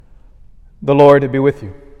The Lord be with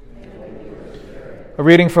you. A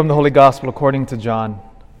reading from the Holy Gospel according to John.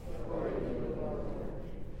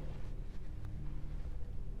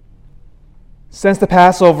 Since the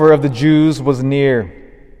Passover of the Jews was near,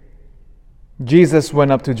 Jesus went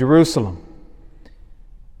up to Jerusalem.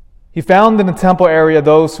 He found in the temple area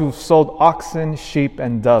those who sold oxen, sheep,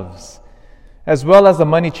 and doves, as well as the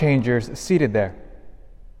money changers seated there.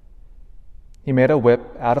 He made a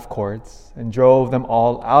whip out of cords and drove them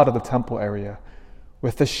all out of the temple area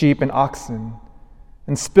with the sheep and oxen,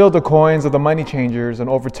 and spilled the coins of the money changers and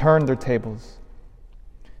overturned their tables.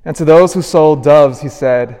 And to those who sold doves, he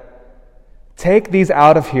said, "Take these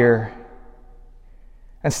out of here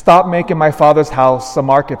and stop making my Father's house a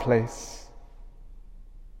marketplace."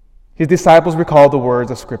 His disciples recalled the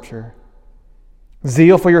words of Scripture,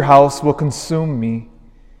 "Zeal for your house will consume me."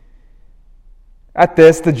 At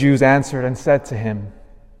this, the Jews answered and said to him,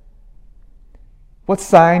 "What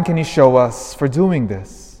sign can you show us for doing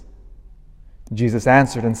this?" Jesus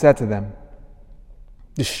answered and said to them,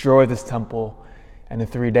 "Destroy this temple, and in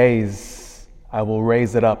 3 days I will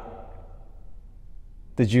raise it up."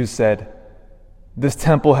 The Jews said, "This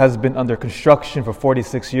temple has been under construction for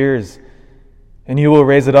 46 years, and you will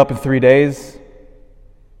raise it up in 3 days?"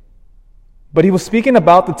 But he was speaking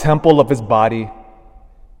about the temple of his body.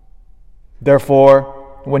 Therefore,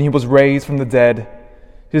 when he was raised from the dead,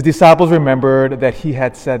 his disciples remembered that he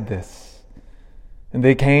had said this, and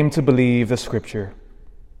they came to believe the Scripture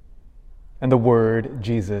and the word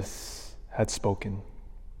Jesus had spoken.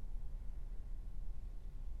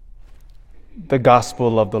 The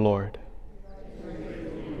Gospel of the Lord.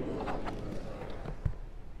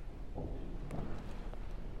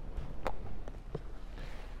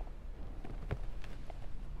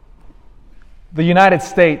 The United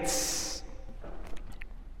States,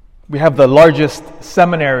 we have the largest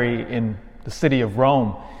seminary in the city of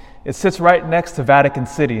Rome. It sits right next to Vatican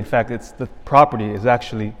City. In fact, the property is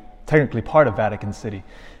actually technically part of Vatican City.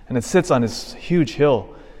 And it sits on this huge hill.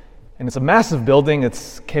 And it's a massive building.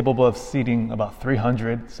 It's capable of seating about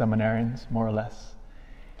 300 seminarians, more or less.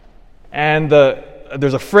 And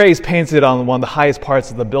there's a phrase painted on one of the highest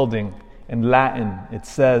parts of the building in Latin. It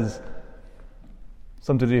says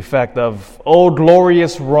something to the effect of, "O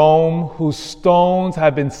glorious Rome, whose stones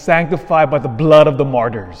have been sanctified by the blood of the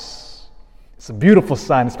martyrs." It's a beautiful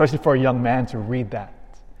sign, especially for a young man to read that.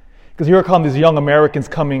 Because here come these young Americans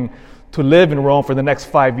coming to live in Rome for the next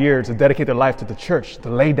 5 years, to dedicate their life to the church, to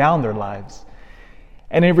lay down their lives.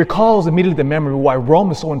 And it recalls immediately the memory of why Rome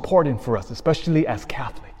is so important for us, especially as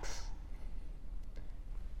Catholics.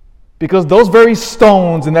 Because those very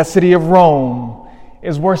stones in that city of Rome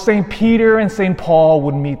is where St. Peter and St. Paul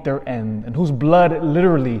would meet their end, and whose blood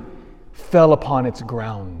literally fell upon its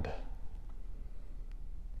ground.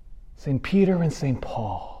 St. Peter and St.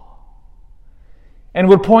 Paul. And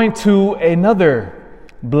would point to another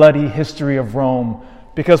bloody history of Rome,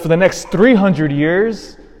 because for the next 300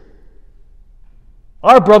 years,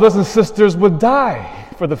 our brothers and sisters would die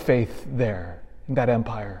for the faith there in that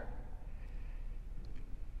empire.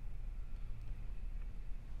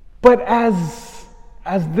 But as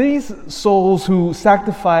these souls who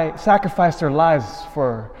sacrifice their lives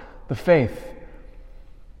for the faith,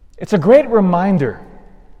 it's a great reminder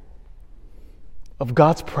of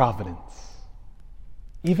God's providence,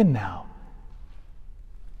 even now.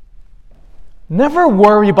 Never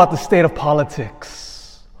worry about the state of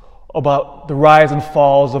politics, about the rise and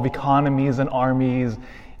falls of economies and armies.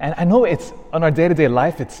 And I know it's on our day-to-day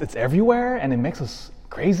life, it's everywhere, and it makes us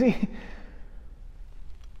crazy.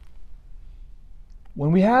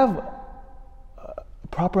 When we have a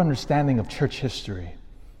proper understanding of church history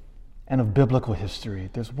and of biblical history,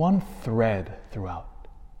 there's one thread throughout.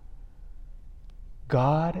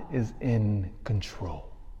 God is in control.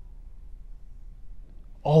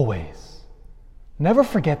 Always. Never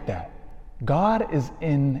forget that. God is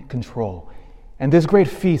in control. And this great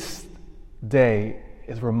feast day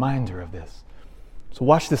is a reminder of this. So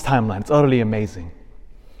watch this timeline. It's utterly amazing.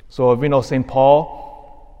 So if we know St.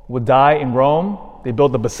 Paul would die in Rome, they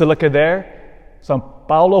built the basilica there, San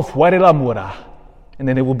Paolo fuori la mura. And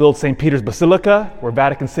then they will build St. Peter's Basilica, where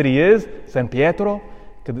Vatican City is, San Pietro,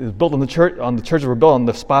 because it was built on the churches were built on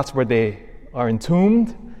the spots where they are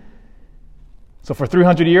entombed. So for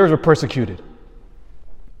 300 years, we're persecuted.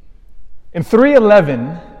 In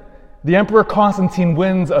 311, the Emperor Constantine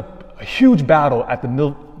wins a huge battle at the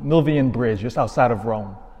Milvian Bridge, just outside of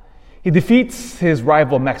Rome. He defeats his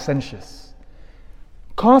rival Maxentius.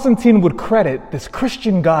 Constantine would credit this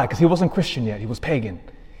Christian guy, because he wasn't Christian yet, he was pagan.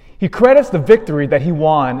 He credits the victory that he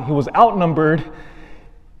won. He was outnumbered,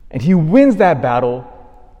 and he wins that battle,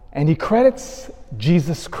 and he credits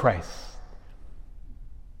Jesus Christ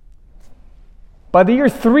By the year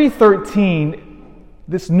 313,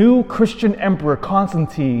 this new Christian emperor,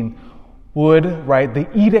 Constantine, would write the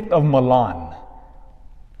Edict of Milan.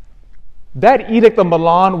 That Edict of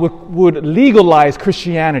Milan would legalize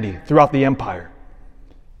Christianity throughout the empire.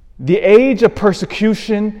 The age of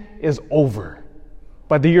persecution is over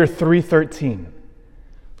by the year 313.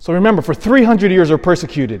 So remember, for 300 years we're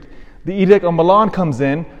persecuted. The Edict of Milan comes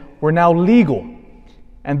in, we're now legal.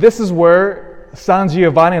 And this is where San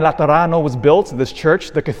Giovanni Laterano was built, this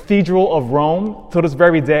church, the cathedral of Rome. To this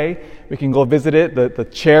very day, we can go visit it. The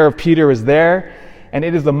chair of Peter is there. And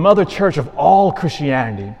it is the mother church of all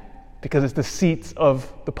Christianity because it's the seat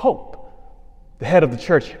of the Pope, the head of the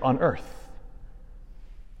church on earth.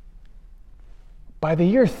 By the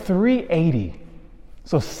year 380,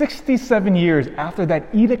 so 67 years after that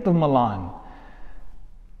Edict of Milan,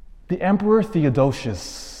 the Emperor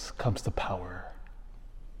Theodosius comes to power.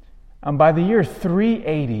 And by the year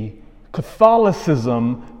 380,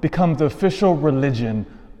 Catholicism becomes the official religion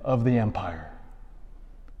of the empire.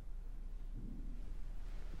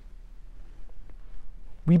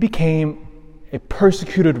 We became a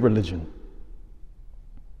persecuted religion.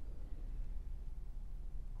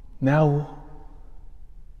 Now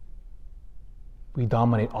we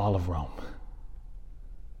dominate all of Rome.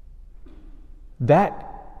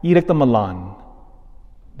 That Edict of Milan,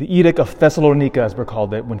 the Edict of Thessalonica, as we're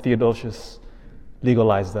called it, when Theodosius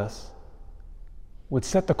legalized us, would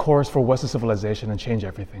set the course for Western civilization and change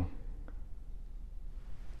everything.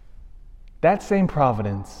 That same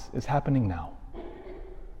providence is happening now.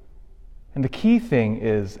 And the key thing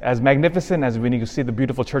is, as magnificent as when you see the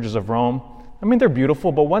beautiful churches of Rome, I mean, they're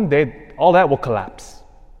beautiful, but one day all that will collapse.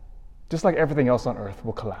 Just like everything else on earth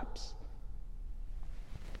will collapse.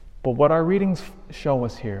 But what our readings show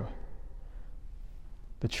us here,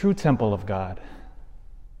 the true temple of God,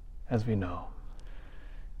 as we know,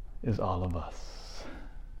 is all of us.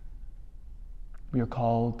 We are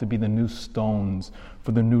called to be the new stones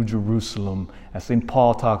for the new Jerusalem, as St.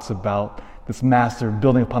 Paul talks about this master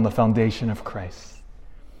building upon the foundation of Christ.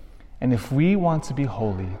 And if we want to be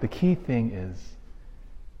holy, the key thing is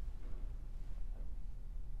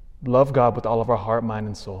love God with all of our heart, mind,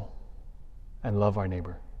 and soul, and love our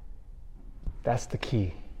neighbor. That's the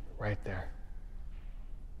key right there.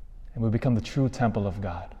 And we become the true temple of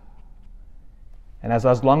God. And as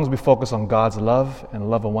long as we focus on God's love and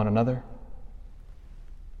love of one another,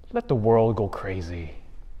 let the world go crazy.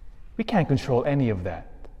 We can't control any of that.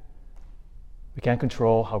 We can't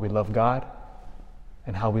control how we love God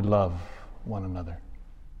and how we love one another.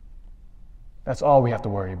 That's all we have to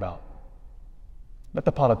worry about. Let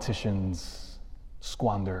the politicians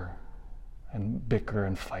squander and bicker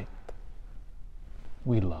and fight.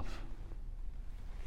 We love.